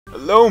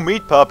Hello,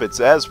 Meat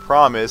Puppets! As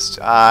promised,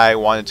 I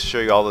wanted to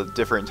show you all the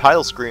different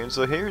title screens,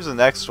 so here's the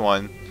next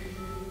one.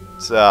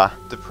 It's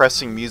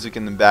depressing music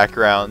in the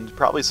background,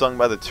 probably sung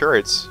by the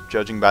turrets,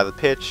 judging by the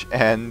pitch,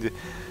 and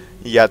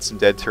you got some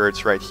dead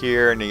turrets right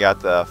here, and you got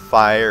the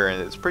fire,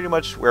 and it's pretty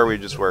much where we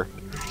just were.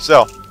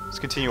 So, let's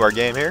continue our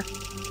game here.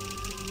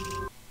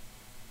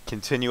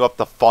 Continue up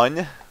the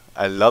fun.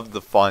 I love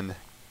the fun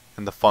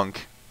and the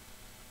funk.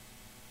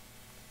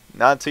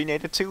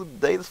 1982, the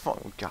day of the fun.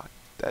 Oh god,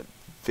 that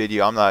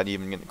video, I'm not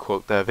even going to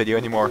quote that video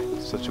anymore.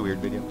 It's such a weird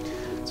video.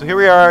 So here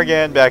we are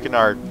again, back in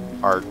our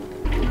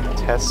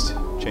test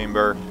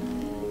chamber.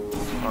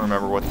 I don't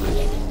remember what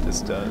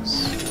this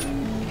does.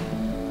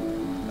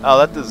 Oh,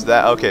 that does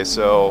that. Okay,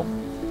 so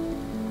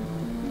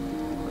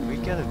what we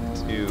gotta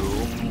do?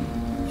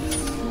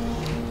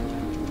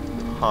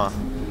 Huh?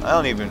 I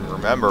don't even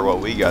remember what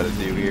we gotta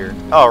do here.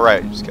 Oh,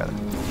 right, just gotta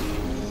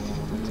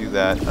do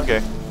that. Okay,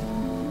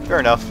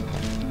 fair enough.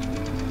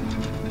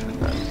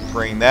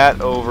 Bring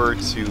that over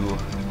to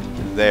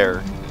there.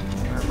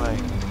 Where am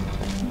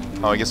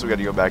I? Oh, I guess we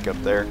gotta go back up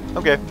there.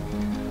 Okay.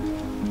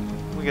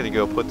 We gotta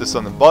go put this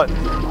on the button.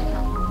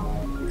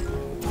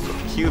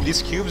 Cube.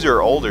 These cubes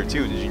are older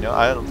too. Did you know?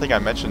 I don't think I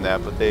mentioned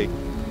that, but they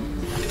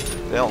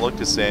don't look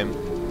the same,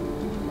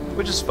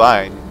 which is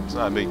fine. It's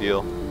not a big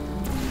deal.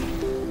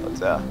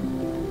 But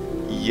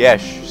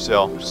yesh.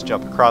 So just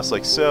jump across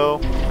like so.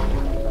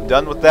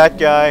 Done with that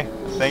guy,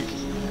 I think.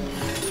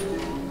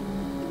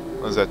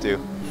 What does that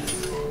do?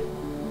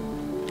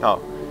 Oh,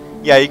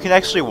 yeah, you can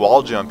actually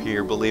wall jump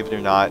here, believe it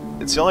or not.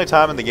 It's the only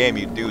time in the game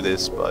you do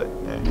this, but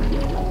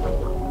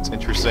it's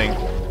interesting.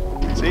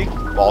 See?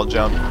 Wall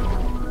jump.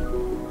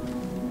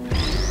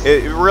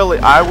 It really,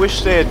 I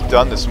wish they had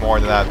done this more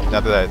than that, now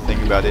that I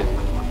think about it.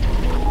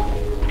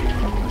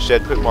 Wish they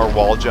had put more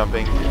wall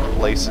jumping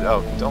places.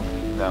 Oh, don't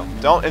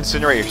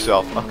incinerate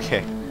yourself.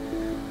 Okay.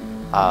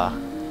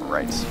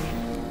 Right.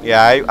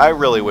 Yeah, I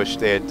really wish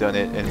they had done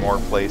it in more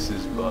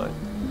places, but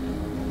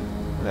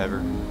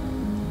whatever.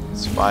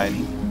 It's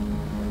fine.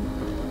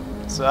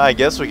 So I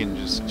guess we can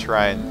just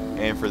try and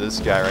aim for this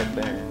guy right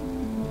there.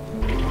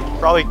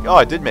 Probably. Oh,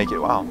 I did make it.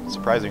 Wow,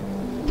 surprising.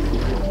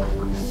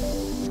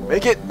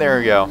 Make it. There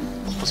we go.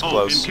 Was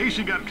close. In case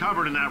you got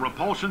covered in that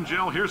repulsion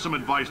gel, here's some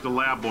advice the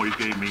lab boys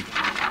gave me.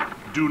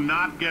 Do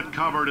not get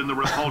covered in the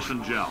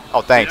repulsion gel.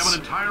 Oh, thanks. They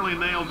haven't entirely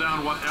nailed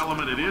down what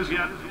element it is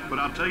yet, but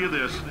I'll tell you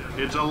this: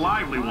 it's a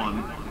lively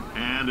one,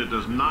 and it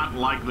does not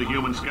like the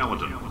human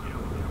skeleton.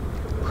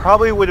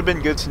 Probably would have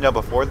been good to know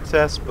before the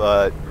test,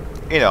 but,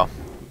 you know,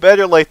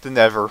 better late than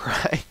never,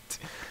 right?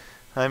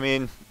 I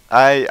mean,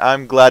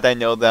 I'm glad I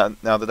know that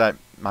now that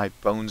my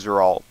bones are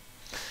all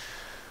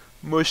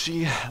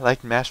mushy,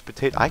 like mashed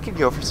potato. I could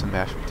go for some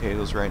mashed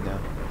potatoes right now.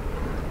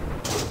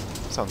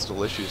 Sounds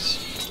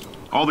delicious.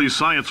 All these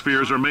science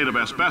spheres are made of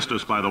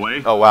asbestos, by the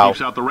way. Oh, wow.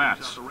 Keeps out the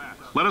rats.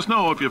 Let us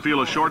know if you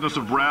feel a shortness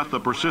of breath, a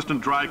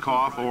persistent dry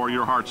cough, or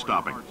your heart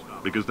stopping,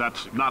 because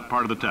that's not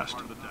part of the test.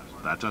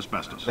 That's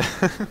asbestos.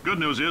 Good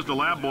news is the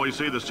lab boys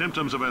say the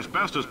symptoms of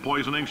asbestos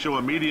poisoning show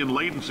a median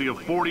latency of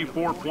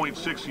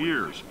 44.6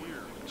 years.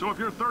 So if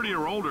you're 30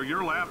 or older,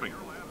 you're laughing.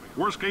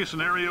 Worst case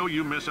scenario,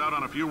 you miss out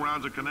on a few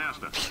rounds of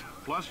canasta.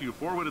 Plus, you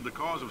forwarded the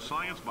cause of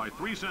science by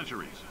 3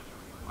 centuries.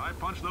 I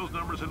punch those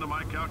numbers into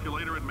my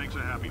calculator, it makes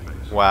a happy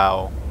face.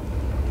 Wow.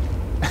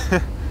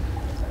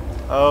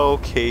 Oh,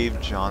 Cave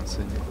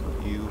Johnson,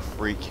 you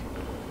freak.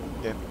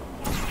 Okay.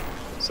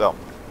 So.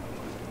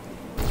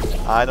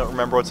 I don't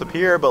remember what's up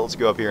here, but let's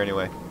go up here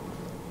anyway.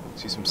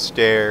 See some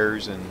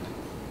stairs, and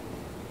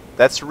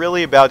that's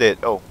really about it.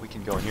 Oh, we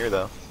can go in here,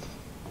 though.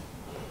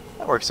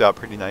 That works out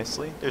pretty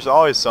nicely. There's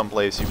always some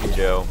place you can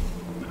go.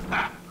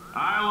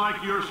 I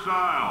like your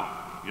style.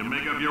 You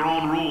make up your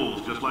own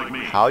rules, just like me.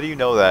 How do you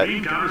know that?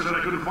 Bean counter said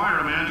I couldn't fire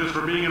a man just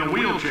for being in a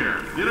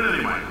wheelchair. Did it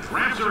anyway.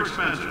 Ramps are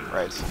expensive.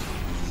 Right.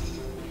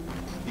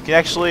 You can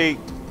actually...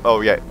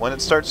 Oh, yeah. When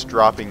it starts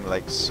dropping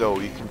like so,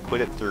 you can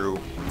put it through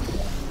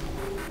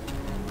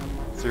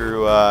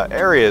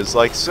areas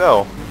like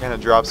so. Kind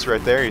of drops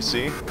right there, you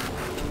see? You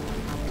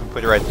can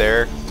put it right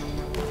there.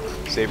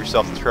 Save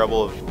yourself the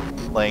trouble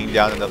of laying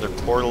down another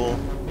portal.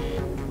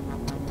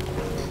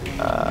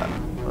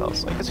 What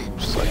else? I guess you can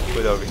just like put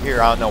it over here.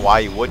 I don't know why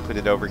you would put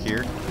it over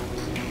here,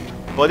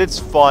 but it's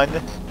fun.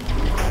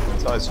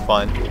 It's always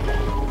fun.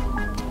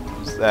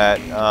 Is that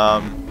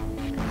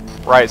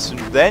right? So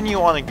then you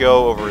want to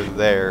go over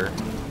there.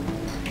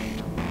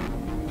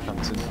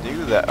 To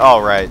do that. Oh,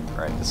 right.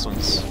 This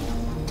one's.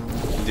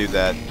 Do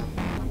that.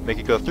 Make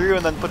it go through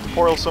and then put the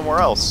portal somewhere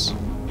else.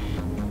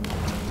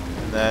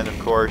 And then of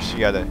course you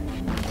gotta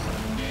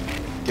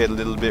get a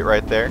little bit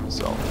right there.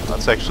 So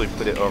let's actually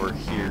put it over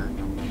here.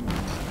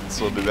 It's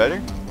a little bit better,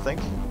 I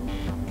think.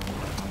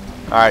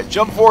 Alright,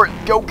 jump for it!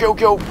 Go, go,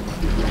 go!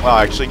 Wow,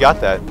 I actually got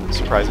that,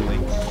 surprisingly.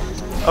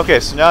 Okay,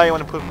 so now you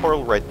want to put a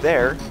portal right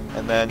there,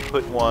 and then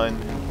put one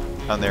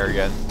on there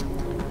again.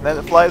 And then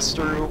it flies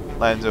through,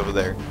 lands over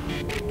there.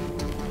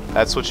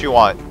 That's what you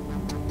want.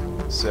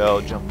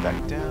 So jump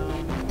back down,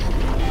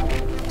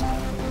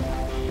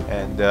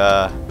 and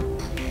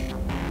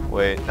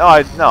Wait.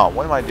 No,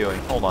 what am I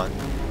doing? Hold on.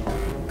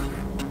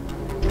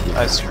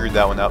 I screwed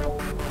that one up.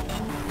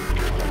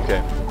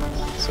 Okay.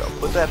 So,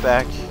 put that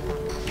back.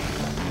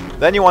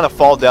 Then you want to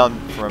fall down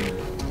from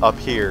up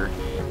here.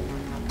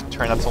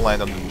 Try not to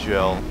land on the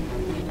gel.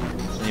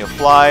 And you'll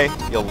fly,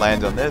 you'll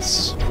land on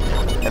this,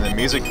 and the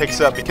music picks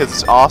up because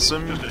it's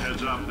awesome. Just a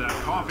heads up, that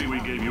coffee we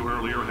gave you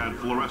earlier had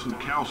fluorescent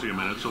calcium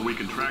in it so we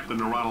can track the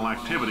neuronal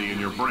activity in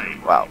your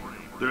brain. Wow.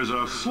 There's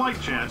a slight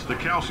chance the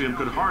calcium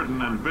could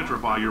harden and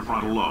vitrify your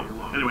frontal lobe.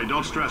 Anyway,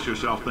 don't stress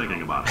yourself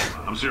thinking about it.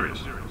 I'm serious.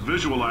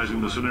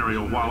 Visualizing the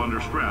scenario while under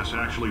stress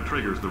actually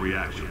triggers the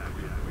reaction.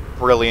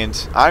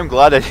 Brilliant. I'm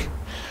glad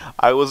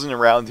I wasn't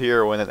around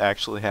here when it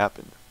actually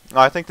happened.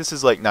 I think this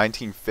is like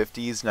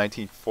 1950s,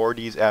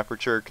 1940s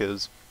aperture,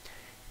 because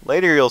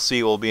later you'll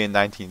see we'll be in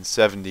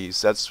 1970s.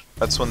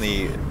 That's when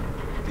the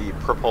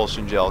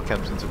propulsion gel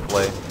comes into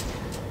play.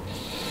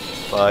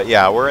 But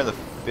yeah, we're in the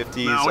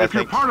 50s. Now, if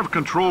you're part of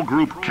control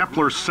group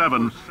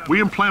Kepler-7, we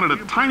implanted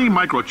a tiny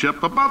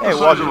microchip about the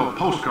size of a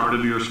postcard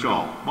into your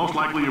skull. Most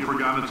likely you've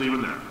forgotten it's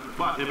even there.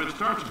 But if it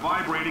starts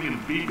vibrating and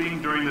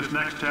beeping during this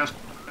next test,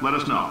 let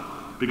us know.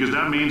 Because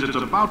that means it's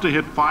about to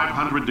hit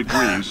 500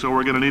 degrees, so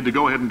we're going to need to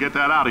go ahead and get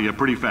that out of you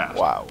pretty fast.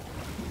 Wow.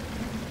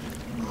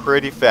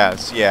 Pretty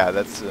fast. Yeah,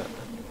 that's a little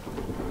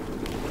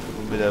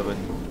bit of an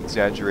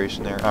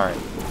exaggeration there. Alright.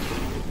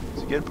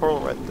 So get a portal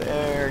right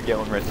there, get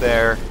one right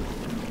there.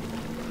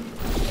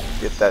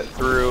 Get that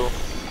through.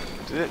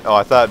 Did it? Oh,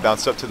 I thought it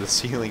bounced up to the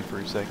ceiling for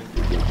a second.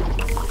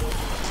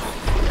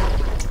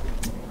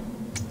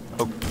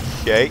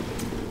 Okay.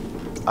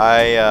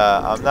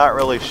 I'm not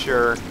really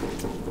sure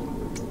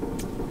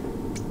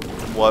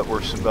what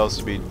we're supposed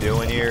to be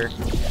doing here.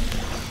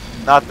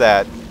 Not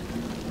that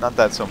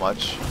so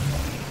much.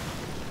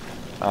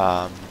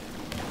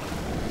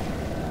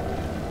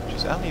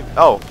 Just I don't even.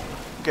 Oh,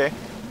 okay.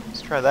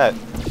 Let's try that.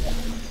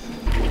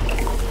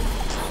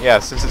 Yeah,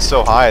 since it's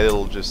so high,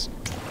 it'll just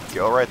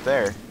go right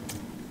there.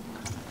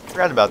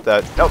 Forgot about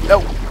that. Nope,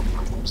 nope.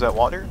 Was that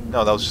water?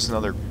 No, that was just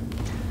another.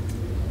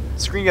 The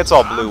screen gets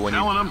all blue when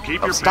you.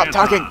 Oh, stop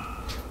talking.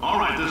 All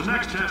right, this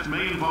next test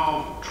may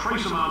involve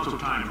trace amounts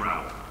of time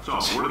travel. So,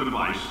 word of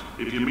advice,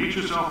 if you meet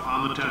yourself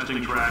on the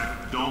testing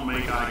track, don't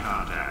make eye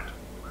contact.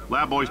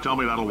 Lab boys tell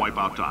me that'll wipe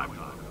out time.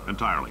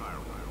 Entirely.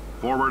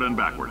 Forward and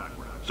backward.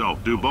 So,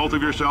 do both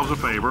of yourselves a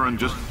favor and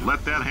just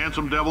let that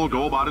handsome devil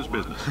go about his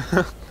business.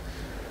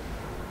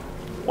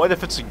 What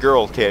if it's a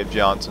girl, Cave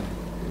Johnson?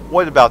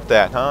 What about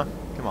that, huh?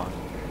 Come on.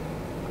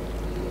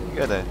 You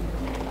gotta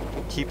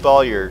keep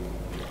all your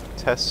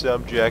test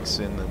subjects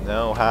in the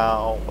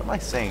know-how. What am I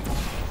saying?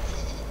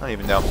 I don't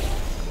even know.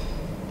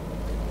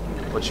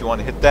 But you want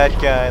to hit that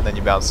guy, and then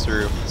you bounce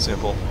through.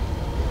 Simple.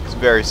 It's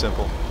very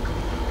simple.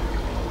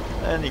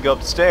 And you go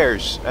up the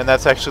stairs, and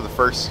that's actually the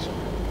first,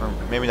 or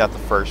maybe not the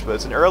first, but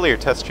it's an earlier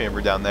test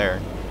chamber down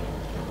there.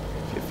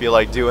 If you feel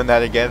like doing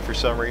that again for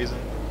some reason.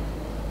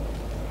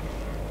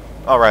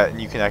 Alright,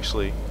 and you can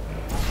actually,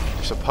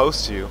 you're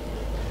supposed to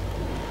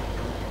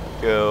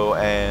go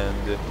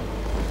and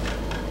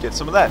get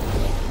some of that.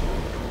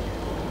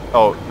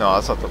 Oh, no,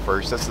 that's not the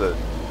first, that's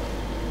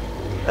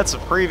the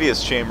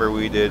previous chamber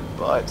we did,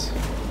 but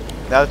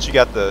now that you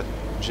got the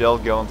gel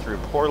going through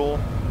a portal,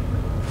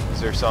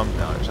 is there some?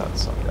 No, there's not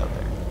some down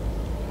there.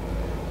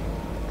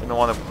 Gonna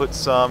want to put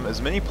some,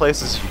 as many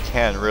places as you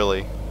can,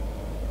 really.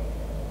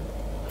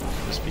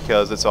 Just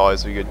because it's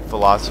always a good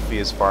philosophy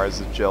as far as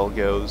the gel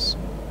goes.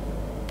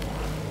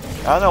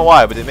 I don't know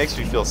why, but it makes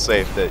me feel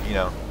safe that, you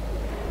know,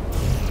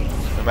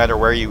 no matter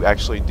where you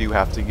actually do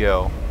have to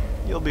go,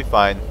 you'll be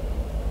fine.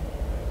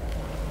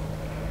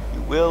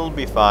 You will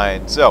be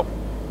fine. So,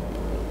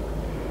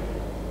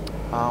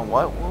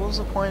 what was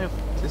the point of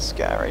this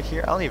guy right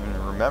here? I don't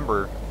even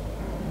remember.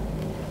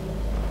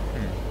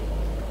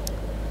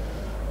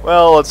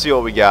 Well, let's see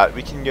what we got.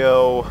 We can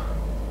go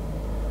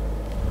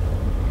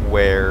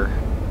where?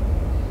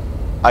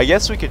 I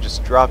guess we could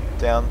just drop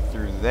down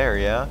through there,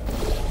 yeah?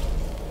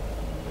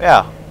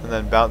 Yeah, and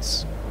then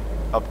bounce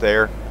up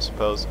there, I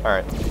suppose.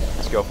 Alright,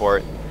 let's go for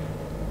it.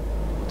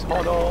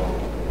 Total.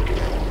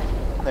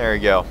 There we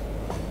go.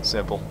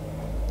 Simple.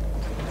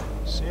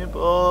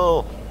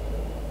 Simple.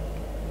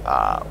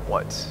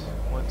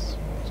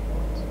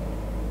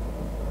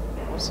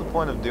 What's the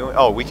point of doing?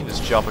 Oh, we can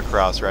just jump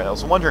across, right? I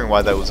was wondering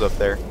why that was up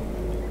there.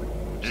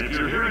 If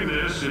you're hearing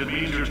this, it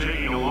means you're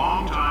taking a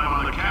long time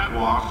on the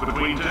catwalks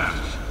between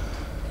tests.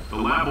 The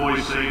lab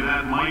boys say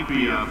that might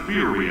be a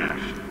fear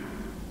reaction.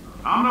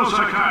 I'm no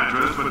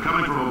psychiatrist, but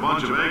coming from a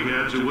bunch of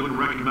eggheads who wouldn't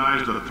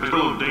recognize the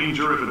thrill of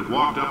danger if it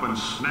walked up and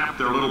snapped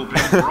their little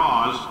pink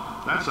bras,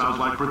 that sounds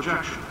like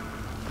projection.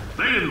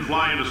 They didn't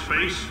fly into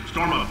space,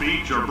 storm a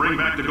beach, or bring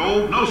back the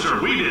gold. No, sir,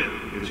 we did.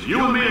 It's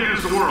you and me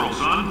against the world,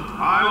 son.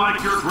 I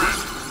like your grit.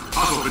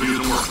 Hustle could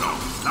use some work, though.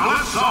 Now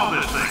let's solve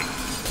this thing.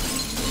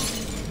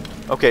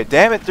 Okay,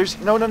 damn it. There's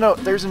no.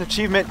 There's an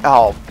achievement.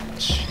 Oh,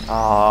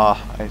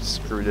 I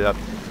screwed it up.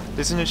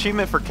 There's an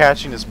achievement for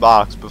catching this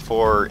box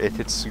before it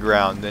hits the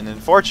ground, and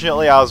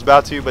unfortunately I was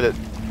about to, but it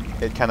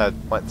kind of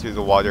went through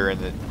the water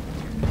and it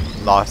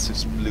lost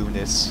its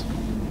blueness.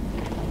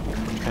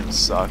 Kind kind of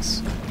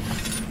sucks.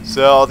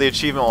 So the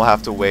achievement will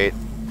have to wait.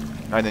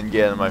 I didn't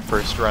get it in my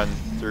first run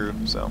through,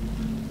 so.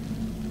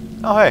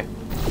 Oh hey,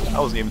 I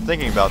wasn't even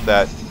thinking about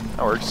that.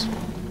 That works.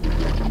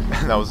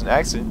 That was an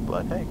accident,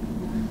 but hey,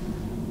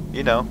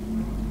 you know.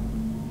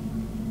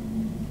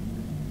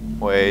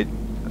 Wait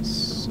a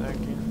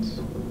second.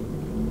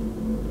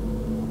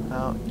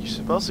 Now you're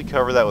supposed to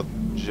cover that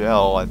with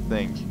gel, I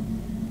think.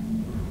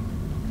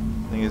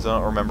 Thing is, I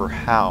don't remember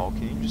how.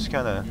 Can you just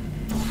kind of?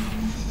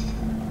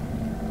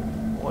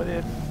 What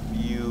if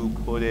you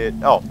put it?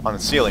 Oh, on the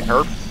ceiling,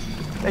 Herb.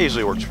 That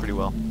usually works pretty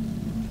well.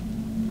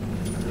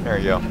 There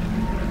you go.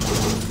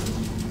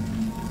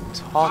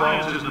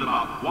 Science isn't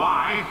about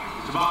why,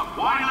 it's about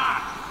why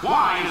not.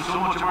 Why is so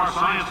much of our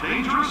science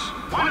dangerous?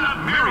 Why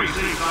not Mary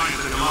save science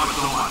if you love it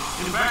so much?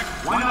 In fact,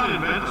 why not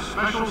invent a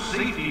special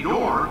safety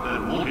door that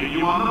won't hit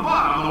you on the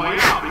butt on the way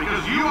out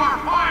because you are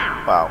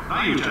fired? Wow.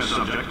 Now you test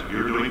subject,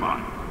 you're doing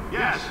fine.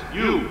 Yes,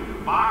 you,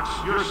 box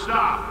your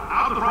stuff,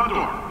 out the front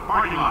door,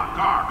 parking lot,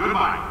 car,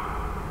 goodbye.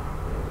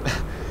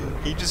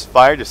 He just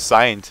fired a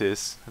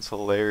scientist. That's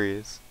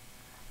hilarious.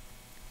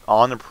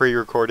 On a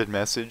pre-recorded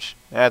message.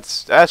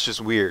 That's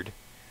just weird.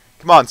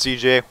 Come on,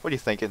 CJ. What are you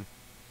thinking?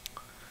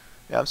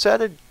 Yeah, I'm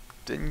sad I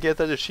didn't get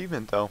that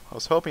achievement, though. I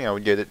was hoping I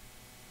would get it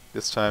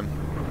this time.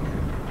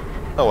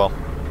 Oh well.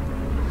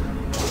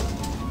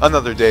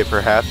 Another day,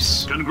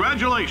 perhaps.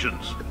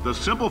 Congratulations! The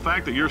simple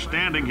fact that you're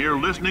standing here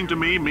listening to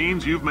me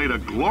means you've made a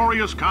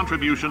glorious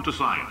contribution to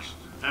science.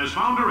 As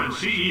founder and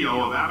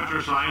CEO of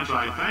Aperture Science,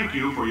 I thank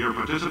you for your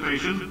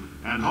participation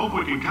and hope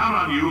we can count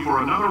on you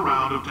for another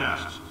round of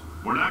tests.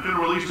 We're not going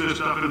to release this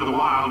stuff into the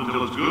wild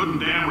until it's good and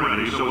damn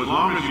ready, so as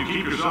long as you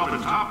keep yourself in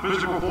top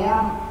physical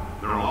form,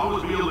 there will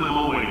always be a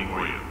limo waiting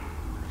for you.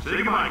 Say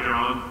goodbye,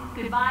 Carolyn.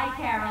 Goodbye,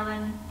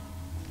 Carolyn.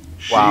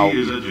 Wow. She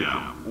is a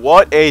gem.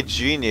 What a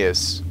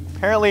genius.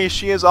 Apparently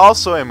she is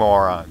also a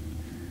moron.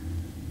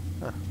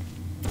 Huh.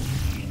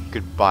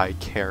 Goodbye,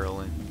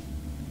 Carolyn.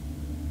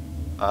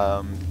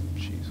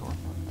 Jeez,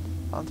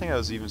 I don't think I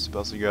was even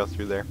supposed to go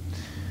through there.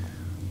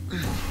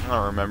 I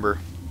don't remember.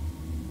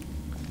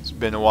 It's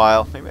been a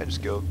while. Maybe I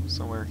just go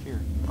somewhere here.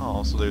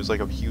 Oh, so there's like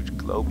a huge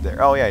globe there.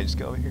 Oh yeah, I just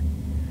go over here.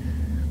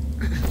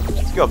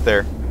 Let's go up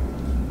there.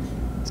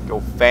 Let's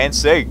go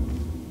fancy.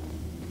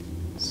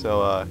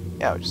 So,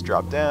 yeah, we just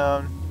drop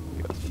down,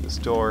 go through this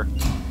door.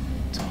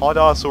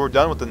 Ta-da! So we're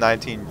done with the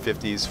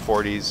 1950s,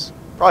 40s,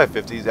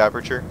 probably 50s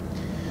Aperture.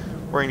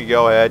 We're going to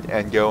go ahead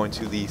and go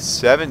into the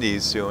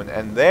 70s soon,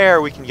 and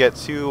there we can get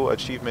 2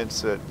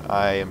 achievements that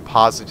I am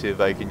positive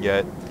I can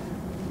get.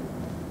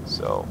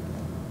 So,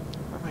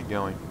 where am I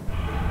going?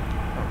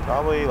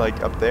 Probably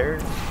like up there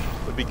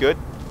would be good.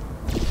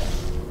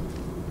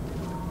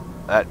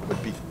 That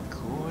would be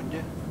good.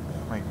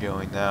 Where am I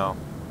going now?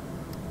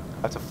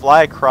 I have to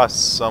fly across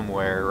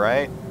somewhere,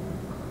 right?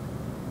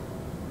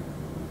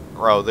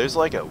 Bro, there's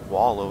like a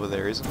wall over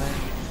there, isn't there?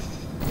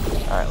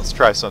 Alright, let's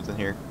try something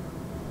here.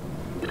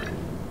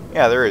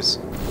 Yeah, there is.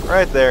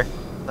 Right there.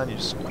 Then you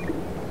just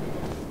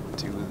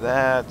do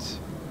that.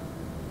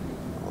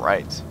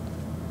 Right.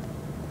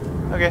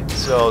 Okay,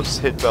 so just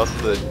hit both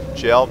of the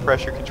gel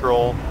pressure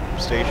control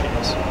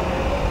stations.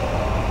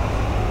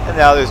 And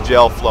now there's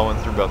gel flowing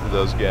through both of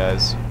those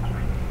guys.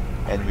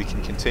 And we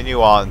can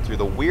continue on through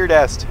the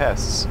weird-ass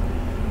tests,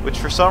 which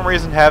for some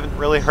reason haven't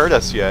really hurt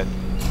us yet.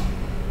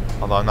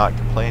 Although I'm not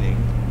complaining.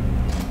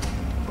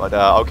 But,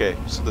 okay,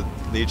 so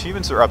the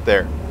achievements are up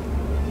there.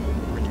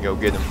 We can go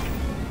get them.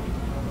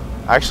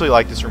 I actually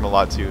like this room a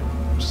lot, too.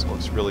 It just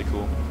looks really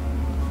cool.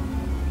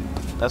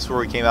 That's where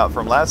we came out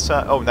from last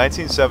time. Oh,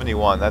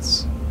 1971.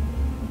 Is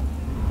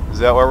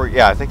that where we...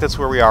 Yeah, I think that's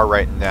where we are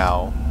right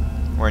now.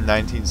 We're in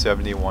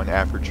 1971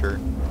 Aperture.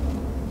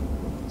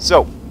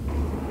 So,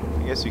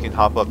 I guess you can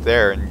hop up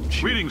there and...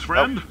 Greetings,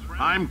 friend. Oh.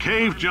 I'm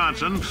Cave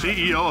Johnson,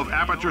 CEO of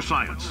Aperture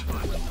Science.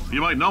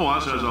 You might know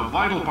us as a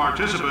vital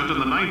participant in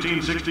the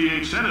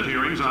 1968 Senate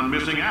hearings on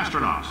missing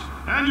astronauts.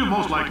 And you've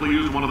most likely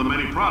used one of the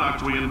many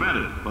products we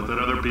invented, but that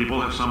other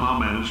people have somehow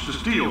managed to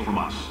steal from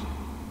us.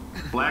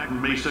 Black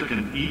Mesa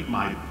can eat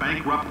my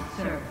bankrupt...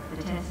 Sir,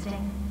 the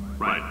testing?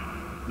 Right.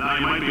 Now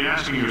you might be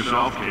asking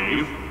yourself,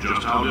 Cave,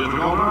 just how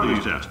difficult are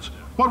these tests?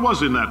 What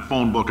was in that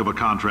phone book of a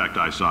contract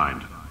I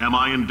signed? Am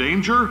I in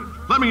danger?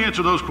 Let me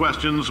answer those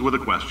questions with a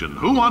question.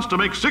 Who wants to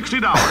make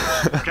 $60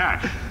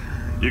 cash?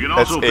 You can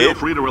also feel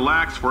free to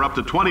relax for up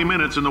to 20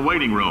 minutes in the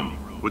waiting room,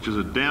 which is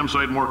a damn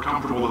sight more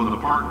comfortable than the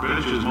park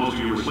benches most of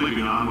you were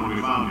sleeping on when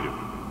we found you.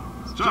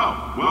 So,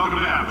 welcome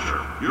to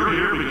Aperture. You're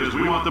here because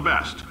we want the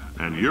best,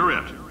 and you're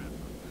it.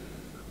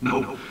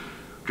 Nope.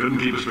 Couldn't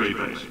keep a straight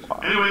face.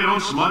 Anyway,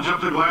 don't smudge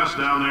up the glass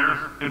down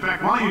there. In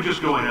fact, why don't you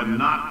just go ahead and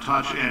not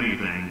touch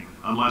anything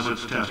unless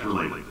it's test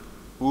related.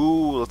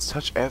 Ooh, let's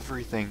touch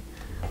everything.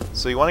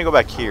 So you want to go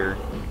back here.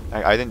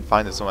 I didn't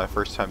find this on my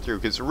first time through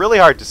because it's really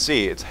hard to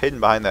see. It's hidden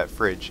behind that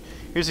fridge.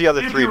 Here's the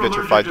other 3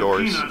 vitrified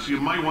doors. If you're allergic to peanuts, you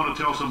might want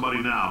to tell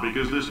somebody now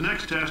because this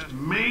next test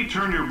may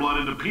turn your blood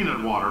into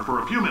peanut water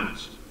for a few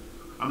minutes.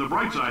 On the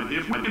bright side,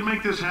 if we can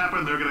make this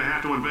happen, they're going to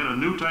have to invent a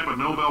new type of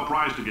Nobel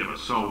Prize to give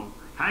us. So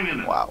hang in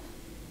there. Wow.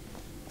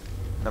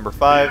 Number The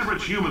 5.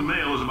 average human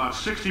male is about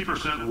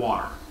 60%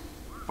 water.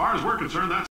 As far as we're concerned, that's